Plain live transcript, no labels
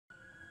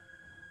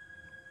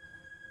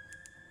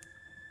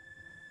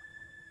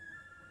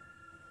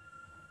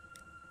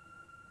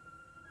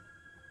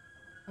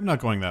I'm not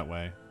going that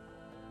way.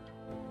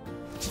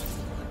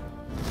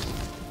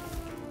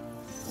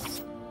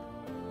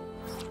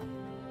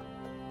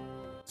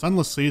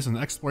 Sunless Sea is an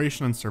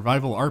exploration and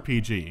survival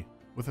RPG,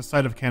 with a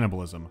side of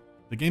cannibalism.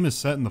 The game is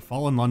set in the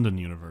Fallen London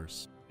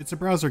universe. It's a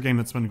browser game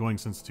that's been going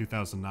since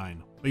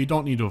 2009, but you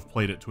don't need to have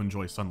played it to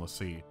enjoy Sunless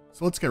Sea,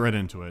 so let's get right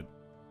into it.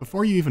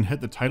 Before you even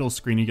hit the title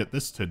screen, you get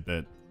this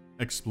tidbit.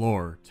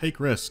 Explore, take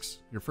risks,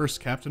 your first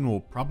captain will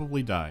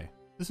probably die.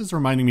 This is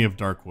reminding me of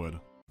Darkwood.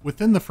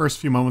 Within the first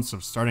few moments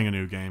of starting a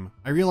new game,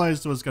 I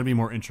realized it was going to be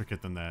more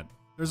intricate than that.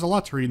 There's a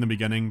lot to read in the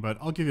beginning, but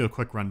I'll give you a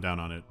quick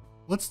rundown on it.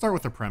 Let's start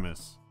with the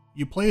premise.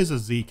 You play as a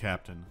Z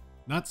captain.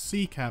 Not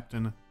C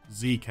captain,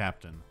 Z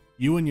captain.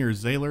 You and your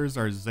sailors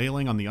are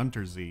sailing on the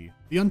Untersee.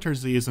 The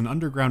Untersee is an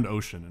underground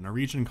ocean in a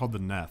region called the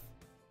Neth.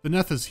 The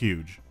Neth is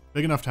huge,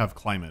 big enough to have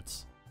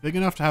climates, big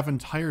enough to have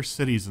entire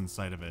cities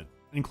inside of it,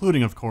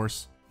 including, of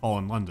course,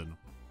 Fallen London.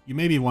 You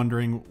may be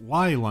wondering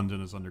why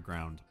London is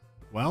underground.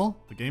 Well,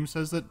 the game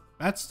says that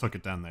bats took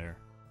it down there.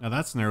 Now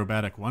that's an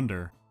aerobatic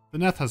wonder. The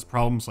Neth has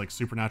problems like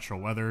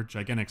supernatural weather,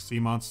 gigantic sea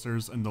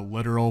monsters, and the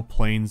literal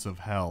plains of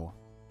hell.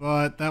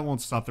 But that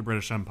won't stop the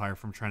British Empire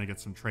from trying to get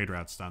some trade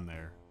routes down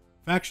there.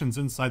 Factions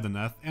inside the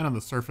Neth and on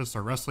the surface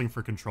are wrestling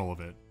for control of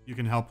it. You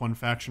can help one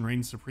faction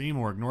reign supreme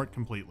or ignore it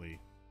completely.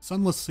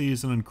 Sunless Sea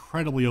is an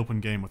incredibly open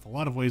game with a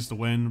lot of ways to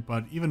win,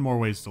 but even more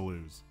ways to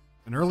lose.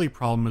 An early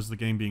problem is the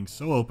game being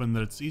so open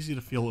that it's easy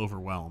to feel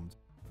overwhelmed.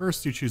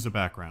 First, you choose a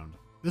background.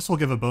 This will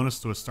give a bonus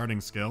to a starting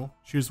skill,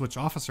 choose which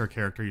officer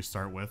character you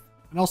start with,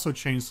 and also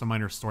change some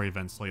minor story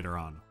events later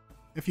on.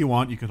 If you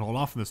want, you can hold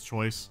off on this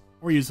choice,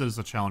 or use it as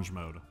a challenge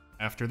mode.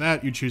 After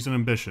that, you choose an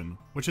ambition,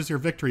 which is your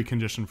victory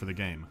condition for the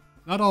game.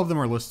 Not all of them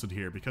are listed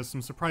here because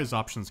some surprise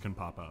options can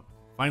pop up.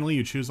 Finally,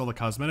 you choose all the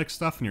cosmetic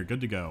stuff and you're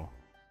good to go.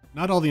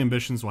 Not all the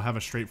ambitions will have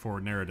a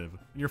straightforward narrative,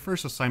 and your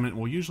first assignment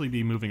will usually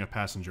be moving a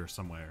passenger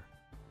somewhere.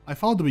 I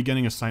followed the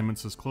beginning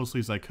assignments as closely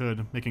as I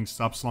could, making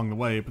stops along the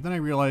way, but then I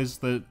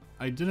realized that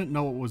I didn't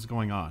know what was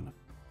going on.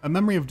 A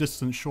Memory of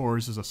Distant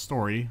Shores is a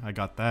story, I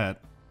got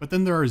that, but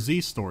then there are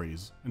Z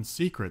stories, and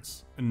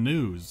secrets, and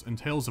news, and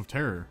tales of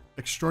terror,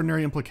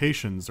 extraordinary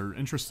implications, or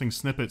interesting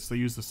snippets that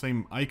use the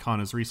same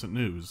icon as recent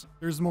news.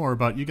 There's more,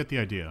 but you get the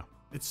idea.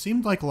 It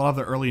seemed like a lot of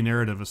the early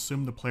narrative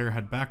assumed the player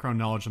had background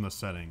knowledge in the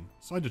setting,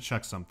 so I had to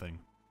check something.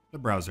 The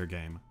browser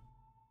game.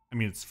 I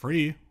mean, it's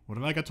free, what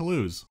have I got to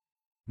lose?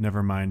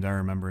 Never mind, I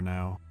remember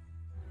now.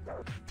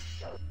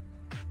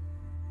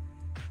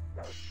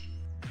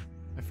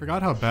 I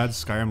forgot how bad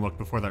Skyrim looked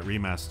before that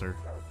remaster.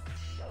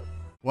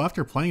 Well,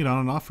 after playing it on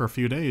and off for a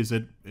few days,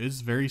 it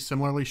is very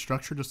similarly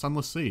structured to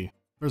Sunless Sea.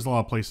 There's a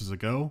lot of places to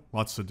go,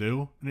 lots to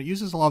do, and it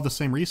uses a lot of the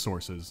same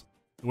resources.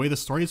 The way the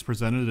story is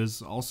presented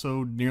is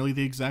also nearly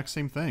the exact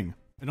same thing.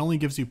 It only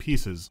gives you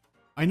pieces.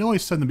 I know I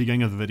said in the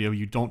beginning of the video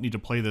you don't need to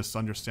play this to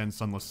understand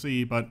Sunless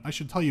Sea, but I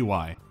should tell you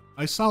why.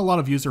 I saw a lot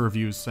of user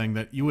reviews saying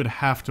that you would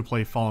have to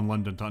play Fallen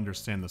London to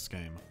understand this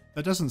game.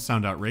 That doesn't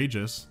sound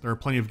outrageous. There are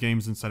plenty of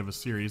games inside of a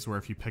series where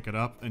if you pick it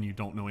up and you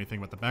don't know anything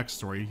about the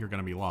backstory, you're going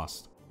to be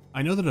lost.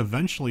 I know that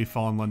eventually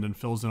Fallen London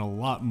fills in a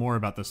lot more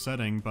about the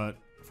setting, but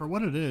for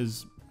what it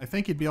is, I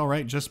think you'd be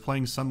alright just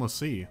playing Sunless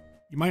Sea.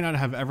 You might not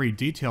have every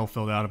detail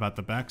filled out about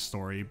the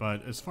backstory,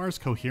 but as far as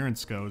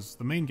coherence goes,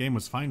 the main game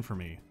was fine for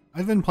me.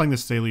 I've been playing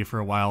this daily for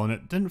a while and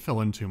it didn't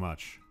fill in too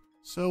much.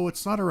 So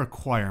it's not a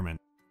requirement.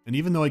 And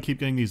even though I keep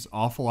getting these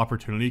awful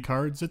opportunity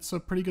cards, it's a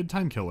pretty good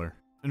time killer.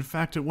 In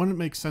fact, it wouldn't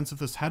make sense if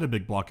this had a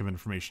big block of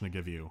information to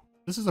give you.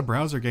 This is a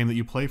browser game that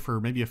you play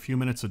for maybe a few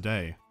minutes a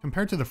day.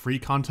 Compared to the free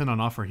content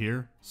on offer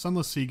here,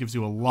 Sunless Sea gives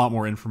you a lot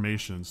more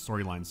information and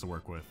storylines to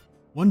work with.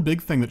 One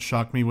big thing that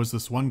shocked me was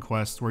this one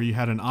quest where you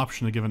had an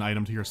option to give an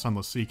item to your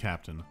Sunless Sea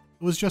captain.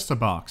 It was just a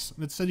box,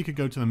 and it said you could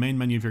go to the main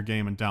menu of your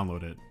game and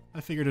download it.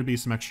 I figured it'd be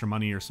some extra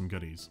money or some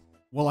goodies.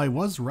 Well, I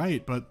was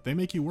right, but they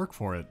make you work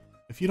for it.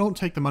 If you don't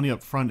take the money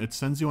up front, it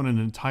sends you on an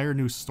entire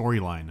new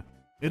storyline.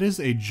 It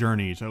is a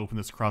journey to open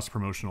this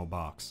cross-promotional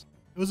box.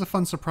 It was a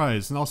fun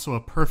surprise, and also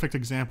a perfect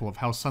example of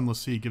how Sunless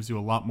Sea gives you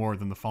a lot more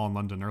than the Fallen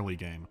London early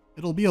game.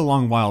 It'll be a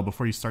long while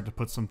before you start to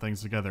put some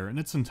things together, and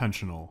it's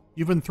intentional.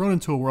 You've been thrown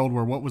into a world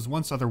where what was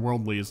once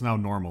otherworldly is now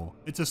normal.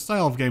 It's a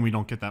style of game we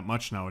don't get that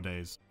much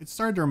nowadays. It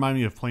started to remind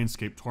me of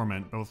Planescape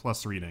Torment, but with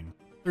less reading.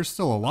 There's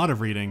still a lot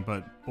of reading,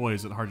 but boy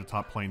is it hard to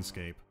top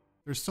Planescape.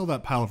 There's still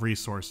that pile of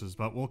resources,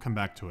 but we'll come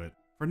back to it.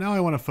 For now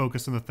I want to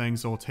focus on the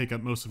things that will take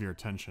up most of your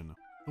attention.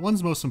 The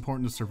ones most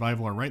important to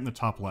survival are right in the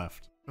top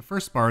left. The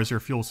first bar is your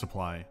fuel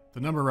supply. The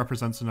number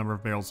represents the number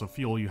of barrels of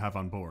fuel you have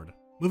on board.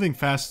 Moving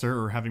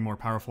faster or having more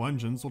powerful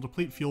engines will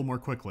deplete fuel more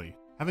quickly.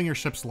 Having your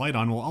ship's light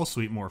on will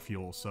also eat more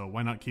fuel, so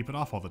why not keep it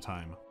off all the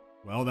time?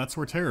 Well, that's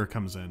where terror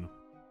comes in.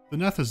 The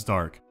Neth is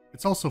dark.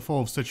 It's also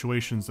full of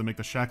situations that make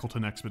the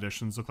Shackleton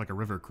expeditions look like a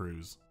river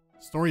cruise.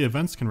 Story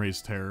events can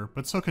raise terror,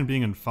 but so can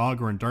being in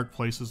fog or in dark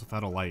places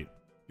without a light.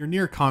 You're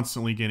near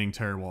constantly gaining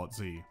terror while at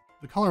Z.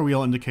 The color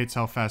wheel indicates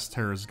how fast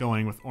terror is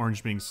going, with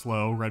orange being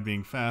slow, red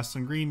being fast,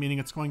 and green meaning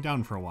it's going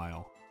down for a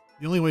while.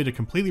 The only way to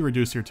completely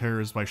reduce your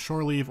terror is by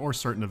shore leave or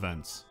certain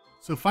events.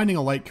 So finding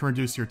a light can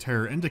reduce your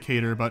terror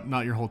indicator, but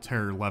not your whole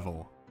terror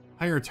level.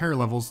 Higher terror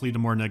levels lead to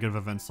more negative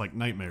events like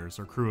nightmares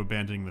or crew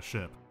abandoning the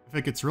ship. If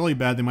it gets really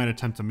bad, they might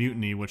attempt a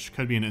mutiny, which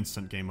could be an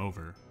instant game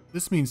over.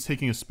 This means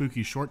taking a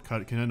spooky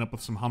shortcut can end up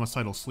with some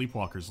homicidal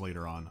sleepwalkers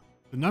later on.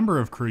 The number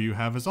of crew you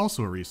have is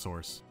also a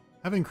resource.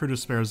 Having crew to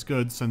spare is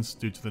good since,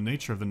 due to the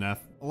nature of the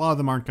Neth, a lot of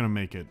them aren't going to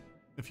make it.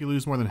 If you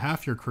lose more than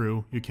half your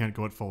crew, you can't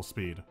go at full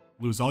speed.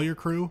 Lose all your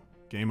crew?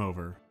 Game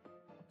over.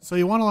 So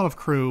you want a lot of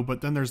crew, but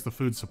then there's the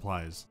food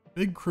supplies.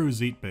 Big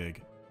crews eat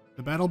big.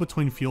 The battle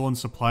between fuel and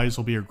supplies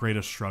will be your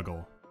greatest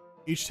struggle.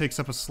 Each takes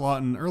up a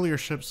slot and earlier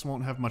ships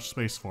won't have much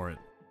space for it.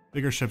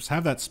 Bigger ships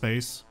have that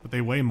space, but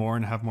they weigh more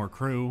and have more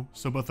crew,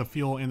 so both the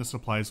fuel and the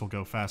supplies will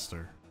go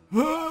faster.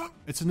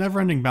 It's a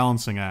never-ending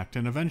balancing act,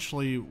 and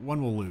eventually,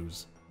 one will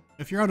lose.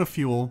 If you're out of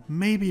fuel,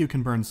 maybe you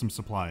can burn some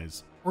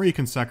supplies, or you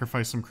can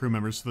sacrifice some crew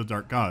members to the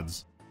Dark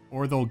Gods,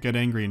 or they'll get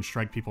angry and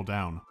strike people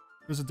down.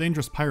 There's a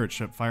dangerous pirate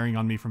ship firing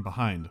on me from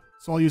behind,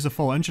 so I'll use a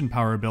full engine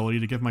power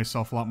ability to give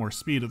myself a lot more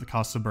speed at the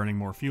cost of burning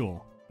more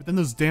fuel. But then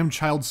those damn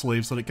child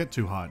slaves let it get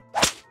too hot.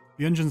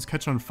 The engines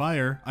catch on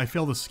fire, I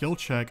fail the skill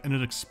check, and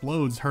it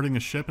explodes, hurting the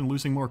ship and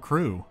losing more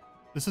crew.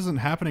 This isn't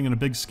happening in a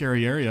big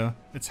scary area,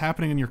 it's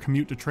happening in your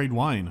commute to trade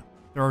wine.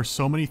 There are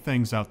so many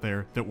things out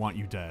there that want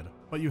you dead,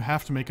 but you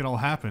have to make it all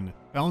happen.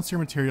 Balance your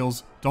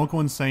materials, don't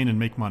go insane, and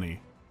make money.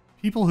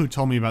 People who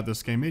told me about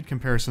this game made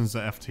comparisons to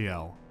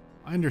FTL.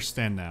 I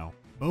understand now.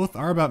 Both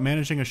are about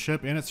managing a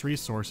ship and its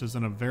resources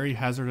in a very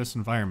hazardous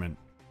environment.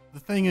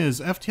 The thing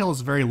is, FTL is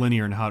very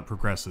linear in how it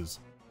progresses.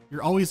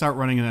 You're always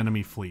outrunning an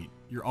enemy fleet.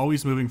 You're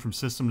always moving from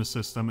system to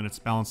system, and it's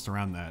balanced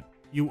around that.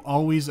 You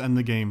always end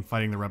the game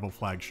fighting the rebel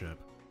flagship.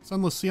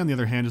 Sunless Sea, on the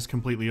other hand, is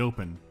completely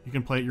open. You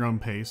can play at your own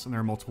pace, and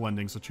there are multiple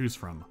endings to choose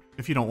from.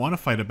 If you don't want to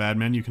fight a bad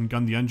man, you can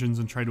gun the engines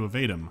and try to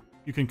evade him.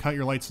 You can cut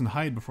your lights and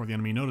hide before the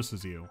enemy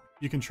notices you.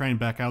 You can try and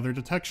back out of their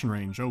detection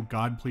range. Oh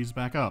god, please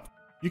back up.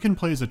 You can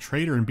play as a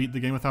traitor and beat the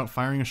game without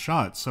firing a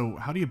shot, so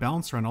how do you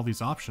balance around all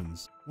these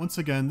options? Once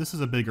again, this is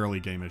a big early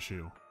game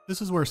issue.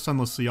 This is where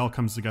Sunless Sea all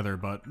comes together,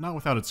 but not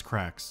without its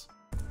cracks.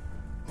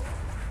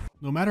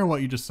 No matter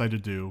what you decide to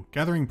do,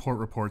 gathering port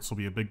reports will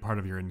be a big part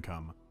of your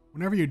income.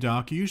 Whenever you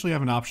dock, you usually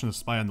have an option to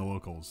spy on the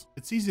locals.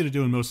 It's easy to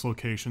do in most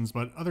locations,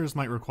 but others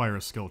might require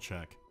a skill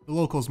check. The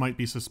locals might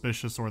be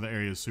suspicious or the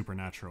area is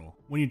supernatural.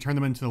 When you turn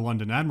them into the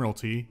London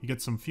Admiralty, you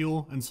get some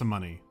fuel and some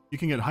money. You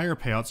can get higher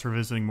payouts for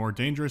visiting more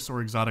dangerous or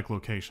exotic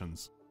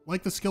locations.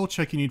 Like the skill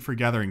check you need for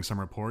gathering some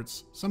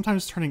reports,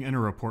 sometimes turning in a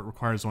report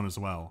requires one as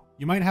well.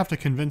 You might have to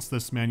convince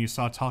this man you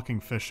saw talking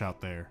fish out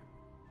there.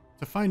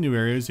 To find new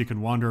areas, you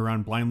can wander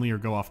around blindly or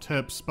go off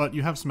tips, but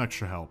you have some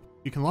extra help.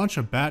 You can launch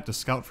a bat to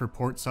scout for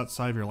ports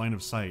outside of your line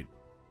of sight.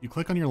 You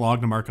click on your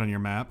log to mark it on your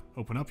map,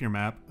 open up your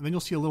map, and then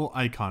you'll see a little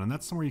icon, and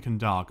that's somewhere you can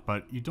dock,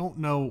 but you don't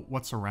know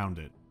what's around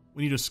it.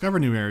 When you discover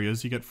new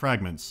areas, you get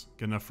fragments.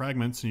 Get enough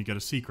fragments and you get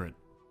a secret.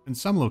 In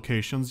some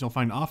locations, you'll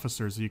find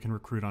officers that you can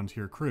recruit onto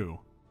your crew.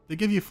 They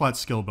give you flat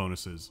skill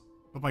bonuses,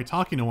 but by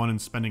talking to one and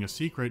spending a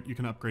secret, you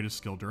can upgrade a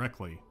skill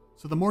directly.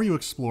 So the more you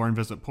explore and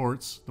visit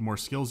ports, the more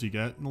skills you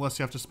get, and the less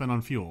you have to spend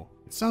on fuel.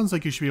 It sounds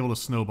like you should be able to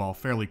snowball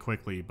fairly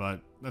quickly,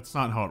 but that's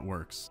not how it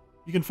works.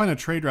 You can find a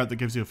trade route that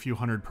gives you a few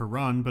hundred per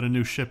run, but a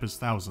new ship is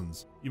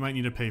thousands. You might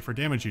need to pay for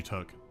damage you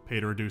took, pay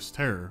to reduce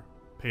terror,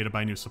 pay to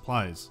buy new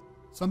supplies.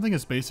 Something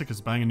as basic as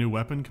buying a new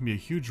weapon can be a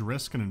huge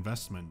risk and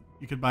investment.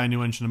 You could buy a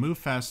new engine to move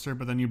faster,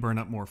 but then you burn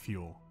up more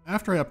fuel.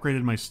 After I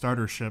upgraded my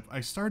starter ship,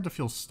 I started to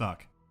feel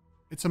stuck.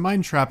 It's a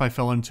mind trap I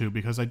fell into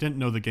because I didn't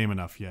know the game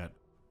enough yet.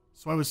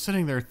 So I was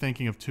sitting there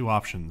thinking of two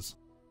options.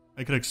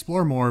 I could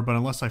explore more, but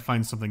unless I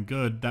find something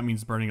good, that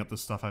means burning up the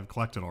stuff I've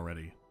collected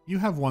already. You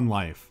have one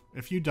life.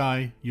 If you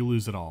die, you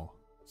lose it all.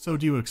 So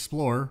do you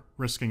explore,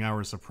 risking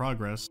hours of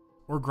progress,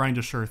 or grind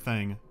a sure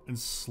thing, and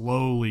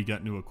slowly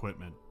get new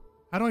equipment?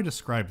 How do I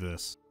describe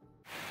this?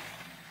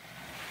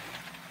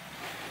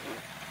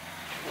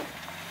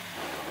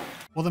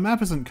 While the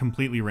map isn't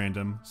completely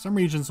random, some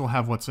regions will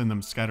have what's in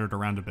them scattered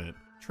around a bit.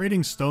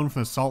 Trading stone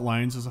from the salt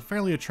lines is a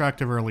fairly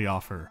attractive early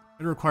offer.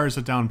 It requires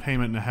a down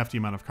payment and a hefty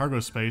amount of cargo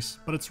space,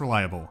 but it's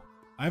reliable.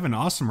 I have an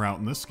awesome route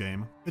in this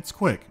game. It's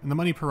quick, and the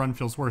money per run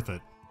feels worth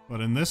it. But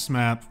in this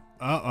map,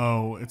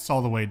 uh-oh, it's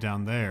all the way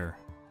down there.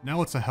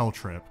 Now it's a hell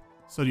trip.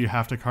 So do you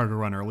have to cargo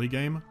run early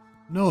game?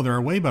 No, there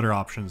are way better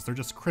options, they're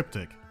just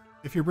cryptic.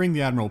 If you bring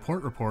the Admiral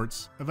port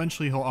reports,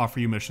 eventually he'll offer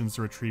you missions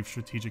to retrieve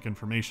strategic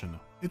information.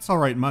 It's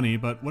alright money,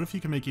 but what if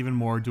you can make even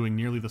more doing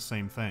nearly the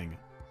same thing?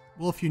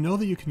 Well, if you know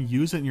that you can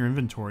use it in your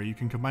inventory, you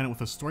can combine it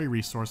with a story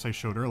resource I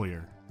showed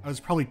earlier. I was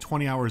probably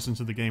 20 hours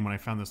into the game when I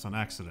found this on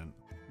accident.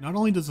 Not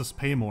only does this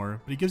pay more,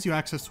 but it gives you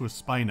access to a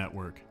spy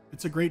network.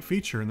 It's a great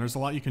feature and there's a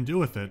lot you can do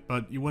with it,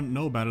 but you wouldn't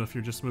know about it if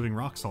you're just moving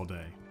rocks all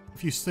day.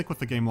 If you stick with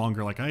the game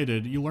longer like I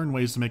did, you learn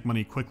ways to make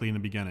money quickly in the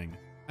beginning.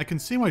 I can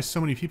see why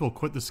so many people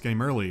quit this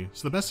game early,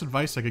 so the best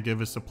advice I could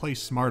give is to play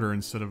smarter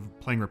instead of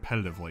playing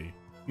repetitively.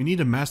 You need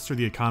to master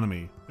the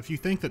economy. If you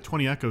think that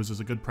 20 echoes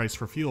is a good price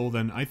for fuel,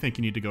 then I think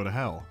you need to go to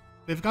hell.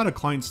 They've got a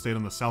client state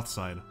on the south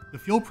side. The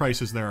fuel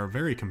prices there are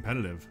very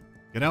competitive.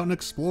 Get out and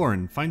explore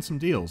and find some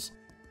deals.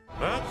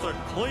 That's a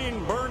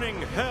clean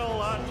burning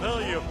hell, I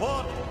tell you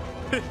what.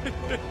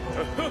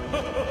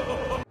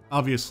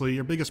 Obviously,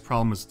 your biggest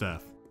problem is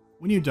death.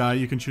 When you die,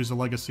 you can choose a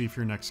legacy for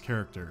your next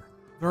character.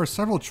 There are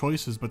several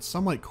choices, but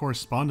some like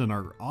Correspondent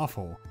are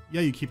awful. Yeah,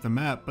 you keep the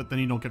map, but then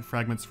you don't get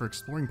fragments for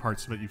exploring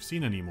parts of it you've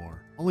seen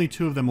anymore. Only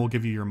 2 of them will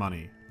give you your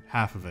money.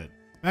 Half of it.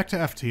 Back to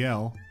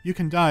FTL, you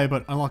can die,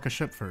 but unlock a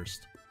ship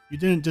first. You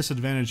didn't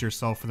disadvantage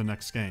yourself for the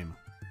next game.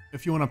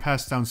 If you want to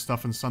pass down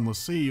stuff in Sunless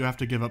Sea, you have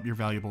to give up your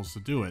valuables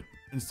to do it.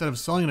 Instead of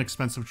selling an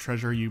expensive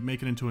treasure, you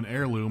make it into an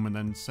heirloom and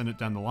then send it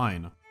down the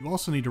line. You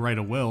also need to write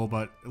a will,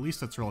 but at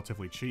least that's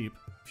relatively cheap.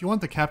 If you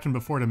want the captain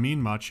before to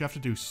mean much, you have to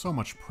do so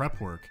much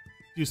prep work.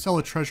 Do you sell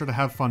a treasure to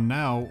have fun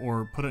now,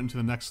 or put it into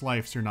the next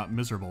life so you're not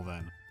miserable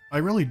then? I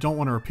really don't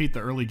want to repeat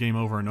the early game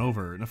over and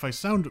over, and if I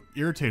sound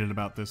irritated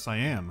about this, I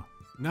am.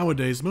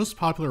 Nowadays, most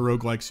popular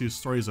roguelikes use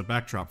story as a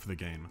backdrop for the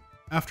game.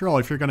 After all,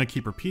 if you're going to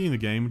keep repeating the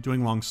game,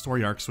 doing long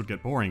story arcs would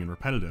get boring and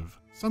repetitive.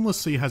 Sunless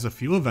Sea has a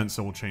few events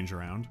that will change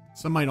around.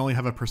 Some might only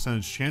have a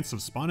percentage chance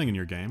of spawning in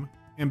your game.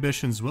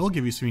 Ambitions will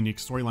give you some unique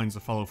storylines to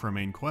follow for a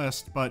main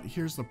quest, but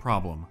here's the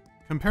problem.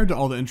 Compared to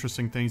all the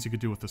interesting things you could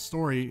do with the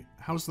story,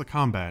 how's the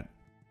combat?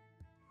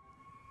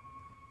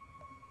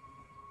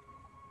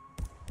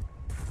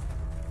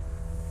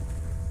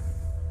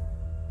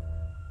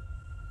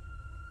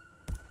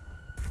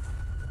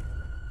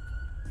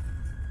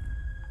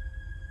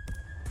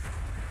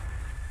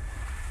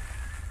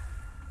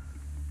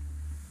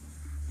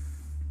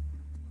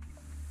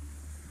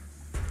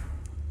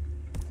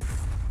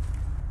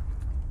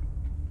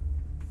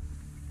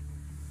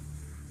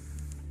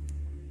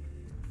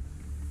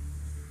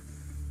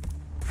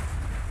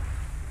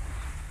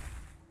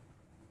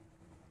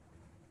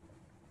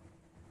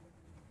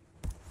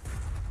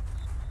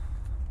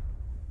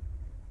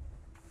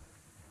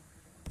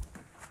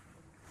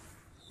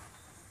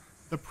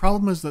 The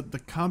problem is that the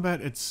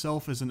combat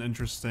itself isn't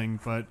interesting,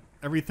 but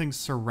everything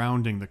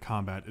surrounding the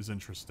combat is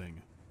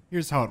interesting.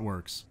 Here's how it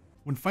works.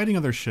 When fighting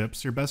other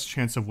ships, your best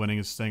chance of winning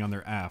is staying on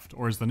their aft,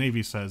 or as the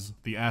Navy says,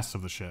 the ass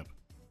of the ship.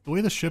 The way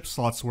the ship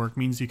slots work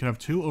means you can have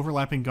 2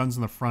 overlapping guns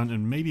in the front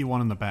and maybe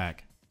 1 in the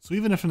back. So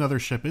even if another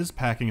ship is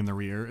packing in the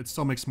rear, it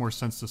still makes more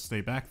sense to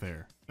stay back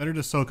there. Better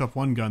to soak up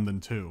 1 gun than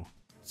 2.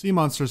 Sea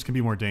monsters can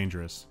be more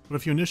dangerous, but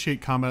if you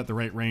initiate combat at the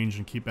right range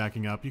and keep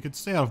backing up, you could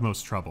stay out of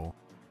most trouble.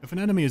 If an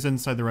enemy is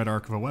inside the red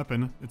arc of a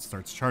weapon, it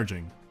starts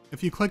charging.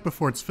 If you click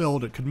before it's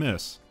filled, it could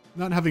miss.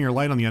 Not having your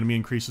light on the enemy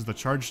increases the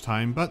charge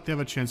time, but they have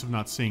a chance of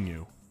not seeing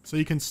you. So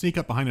you can sneak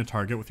up behind a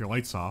target with your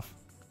lights off,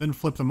 then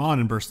flip them on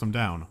and burst them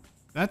down.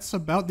 That's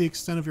about the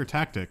extent of your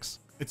tactics.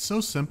 It's so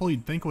simple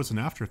you'd think it was an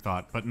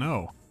afterthought, but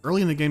no.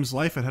 Early in the game's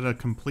life, it had a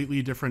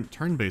completely different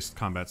turn-based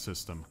combat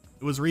system.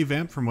 It was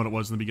revamped from what it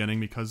was in the beginning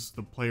because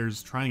the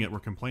players trying it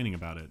were complaining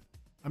about it.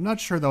 I'm not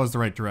sure that was the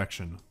right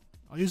direction.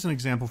 I'll use an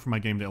example from my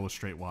game to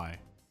illustrate why.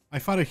 I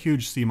fought a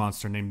huge sea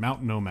monster named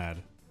Mount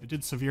Nomad. It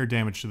did severe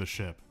damage to the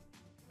ship.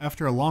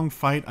 After a long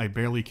fight, I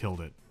barely killed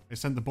it. I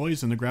sent the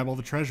boys in to grab all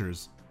the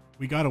treasures.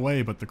 We got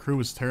away, but the crew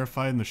was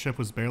terrified and the ship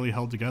was barely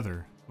held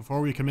together. Before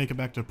we could make it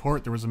back to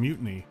port, there was a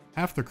mutiny.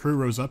 Half the crew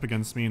rose up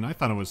against me and I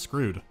thought I was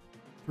screwed.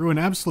 Through an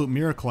absolute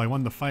miracle, I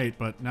won the fight,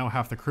 but now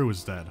half the crew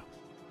was dead.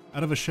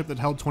 Out of a ship that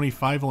held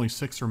 25, only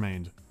 6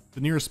 remained.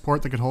 The nearest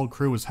port that could hold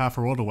crew was half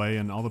a world away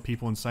and all the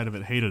people inside of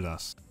it hated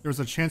us. There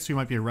was a chance we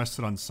might be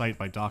arrested on sight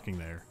by docking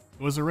there.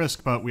 It was a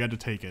risk, but we had to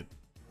take it.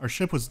 Our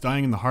ship was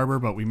dying in the harbor,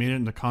 but we made it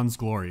into Khan's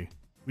glory.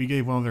 We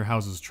gave one of their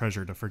houses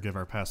treasure to forgive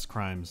our past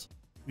crimes.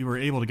 We were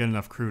able to get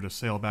enough crew to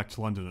sail back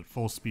to London at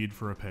full speed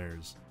for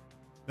repairs.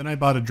 Then I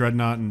bought a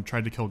dreadnought and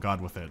tried to kill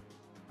God with it.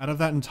 Out of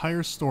that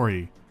entire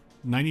story,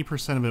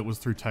 90% of it was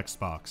through text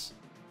box.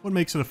 What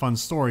makes it a fun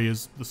story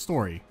is the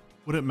story.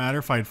 Would it matter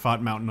if I had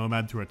fought Mount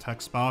Nomad through a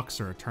text box,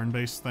 or a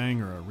turn-based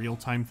thing, or a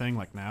real-time thing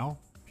like now?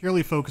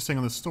 Purely focusing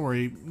on the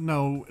story,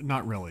 no,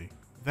 not really.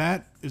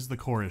 That is the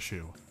core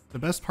issue. The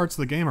best parts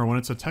of the game are when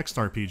it's a text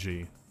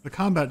RPG. The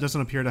combat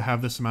doesn't appear to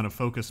have this amount of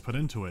focus put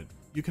into it.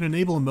 You can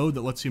enable a mode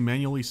that lets you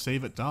manually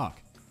save at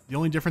dock. The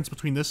only difference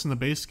between this and the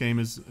base game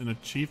is an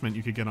achievement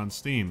you could get on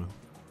Steam.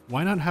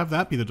 Why not have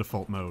that be the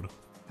default mode?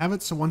 Have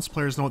it so once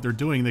players know what they're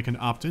doing, they can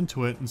opt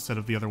into it instead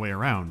of the other way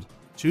around.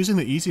 Choosing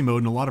the easy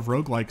mode in a lot of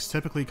roguelikes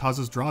typically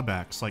causes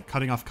drawbacks, like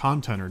cutting off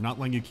content or not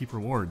letting you keep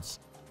rewards.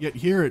 Yet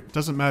here, it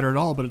doesn't matter at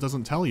all, but it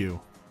doesn't tell you.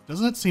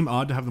 Doesn't it seem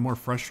odd to have the more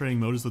frustrating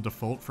mode as the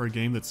default for a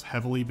game that's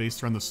heavily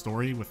based around the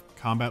story, with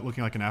combat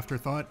looking like an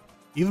afterthought?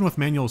 Even with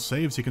manual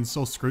saves, you can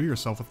still screw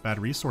yourself with bad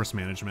resource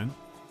management.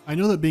 I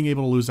know that being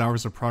able to lose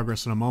hours of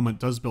progress in a moment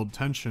does build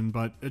tension,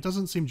 but it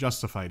doesn't seem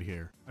justified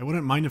here. I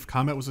wouldn't mind if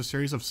combat was a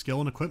series of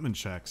skill and equipment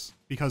checks,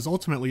 because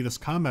ultimately this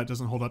combat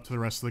doesn't hold up to the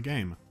rest of the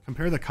game.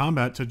 Compare the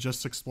combat to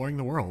just exploring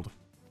the world.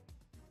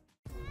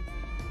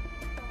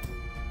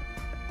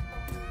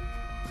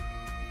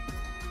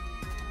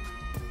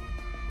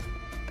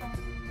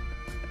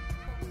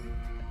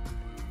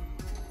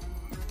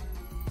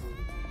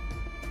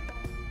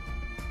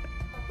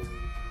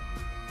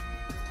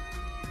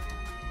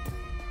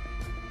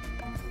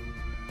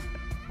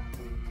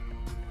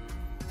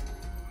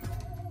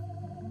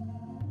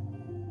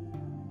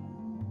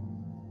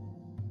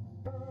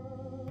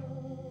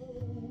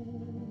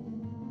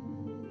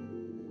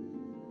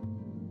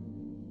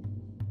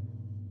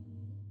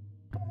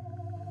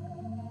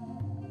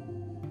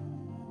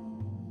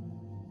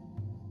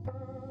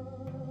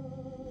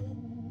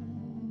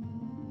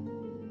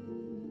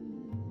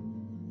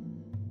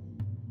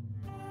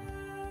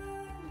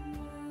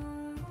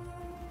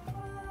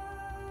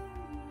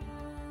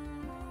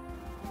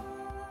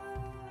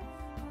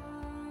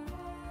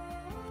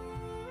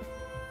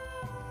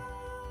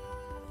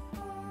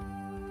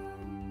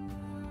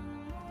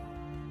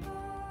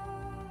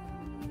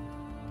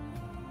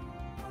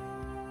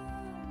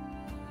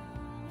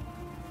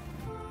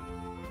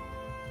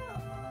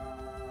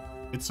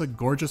 It's a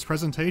gorgeous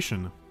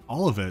presentation.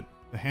 All of it.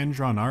 The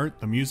hand-drawn art,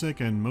 the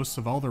music, and most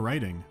of all the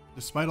writing.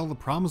 Despite all the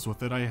problems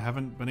with it, I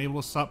haven't been able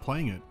to stop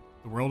playing it.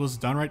 The world is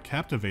downright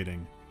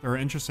captivating. There are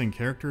interesting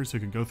characters who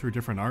can go through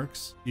different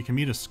arcs. You can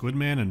meet a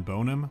Squidman and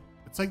bone him.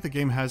 It's like the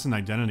game has an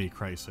identity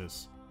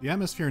crisis. The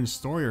atmosphere and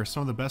story are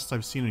some of the best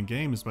I've seen in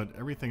games, but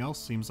everything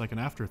else seems like an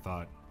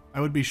afterthought.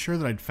 I would be sure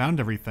that I'd found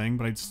everything,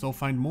 but I'd still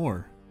find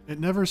more. It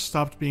never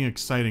stopped being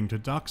exciting to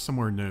dock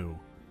somewhere new.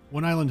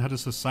 One island had a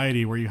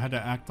society where you had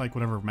to act like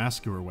whatever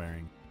mask you were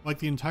wearing. Like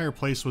the entire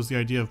place was the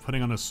idea of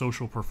putting on a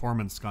social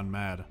performance gone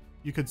mad.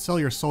 You could sell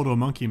your soul to a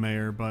monkey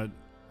mayor, but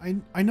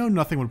I know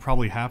nothing would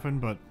probably happen,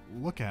 but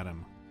look at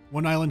him.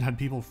 One island had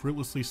people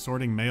fruitlessly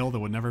sorting mail that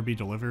would never be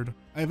delivered.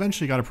 I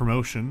eventually got a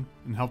promotion,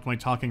 and helped my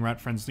talking rat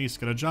friend's niece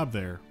get a job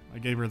there. I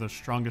gave her the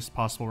strongest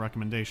possible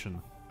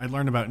recommendation. I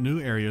learned about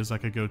new areas I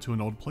could go to in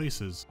old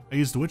places. I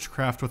used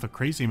witchcraft with a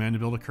crazy man to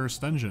build a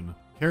cursed dungeon.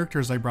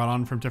 Characters I brought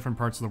on from different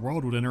parts of the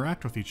world would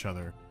interact with each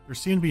other. There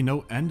seemed to be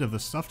no end of the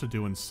stuff to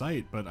do in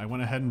sight, but I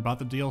went ahead and bought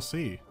the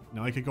DLC.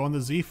 Now I could go on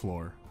the Z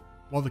floor.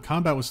 While the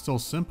combat was still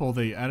simple,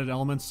 they added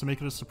elements to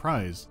make it a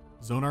surprise.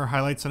 Zonar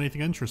highlights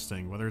anything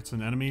interesting, whether it's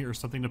an enemy or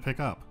something to pick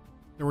up.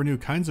 There were new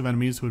kinds of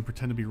enemies who would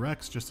pretend to be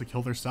wrecks just to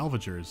kill their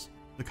salvagers.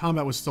 The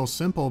combat was still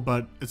simple,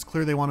 but it's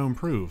clear they want to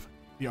improve.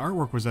 The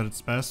artwork was at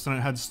its best, and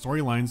it had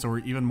storylines that were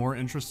even more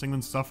interesting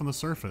than stuff on the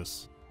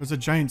surface. There's a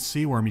giant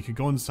sea worm you could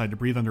go inside to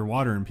breathe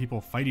underwater, and people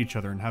fight each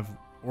other and have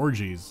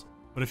orgies.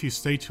 But if you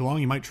stay too long,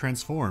 you might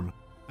transform.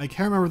 I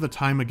can't remember the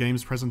time a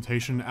game's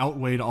presentation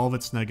outweighed all of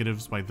its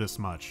negatives by this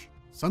much.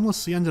 Sunless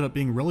Sea ended up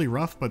being really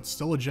rough, but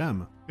still a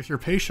gem. If you're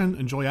patient,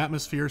 enjoy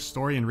atmosphere,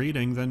 story, and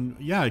reading, then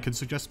yeah, I could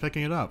suggest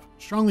picking it up.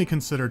 Strongly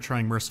consider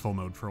trying Merciful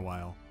Mode for a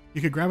while.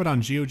 You could grab it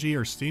on GOG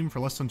or Steam for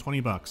less than 20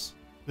 bucks.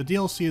 The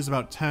DLC is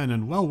about 10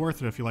 and well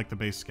worth it if you like the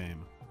base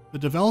game. The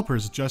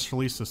developers just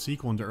released a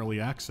sequel into early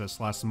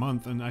access last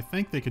month, and I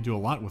think they could do a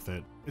lot with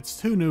it.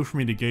 It's too new for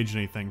me to gauge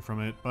anything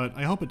from it, but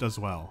I hope it does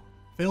well.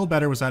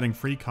 Failbetter was adding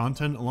free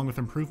content along with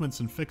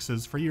improvements and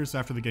fixes for years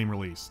after the game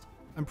released.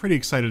 I'm pretty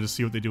excited to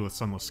see what they do with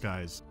Sunless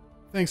Skies.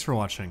 Thanks for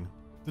watching.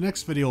 The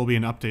next video will be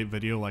an update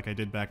video like I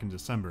did back in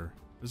December.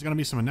 There's gonna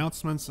be some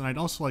announcements, and I'd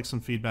also like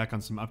some feedback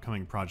on some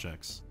upcoming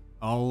projects.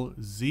 I'll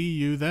see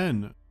you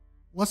then.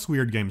 Less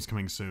weird games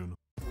coming soon.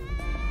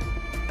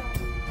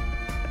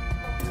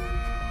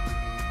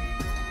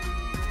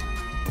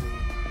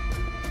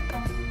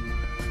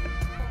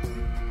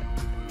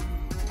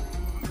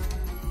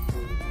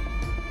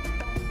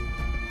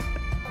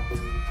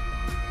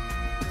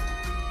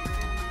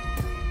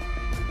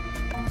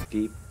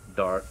 Deep,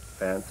 dark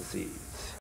fantasy.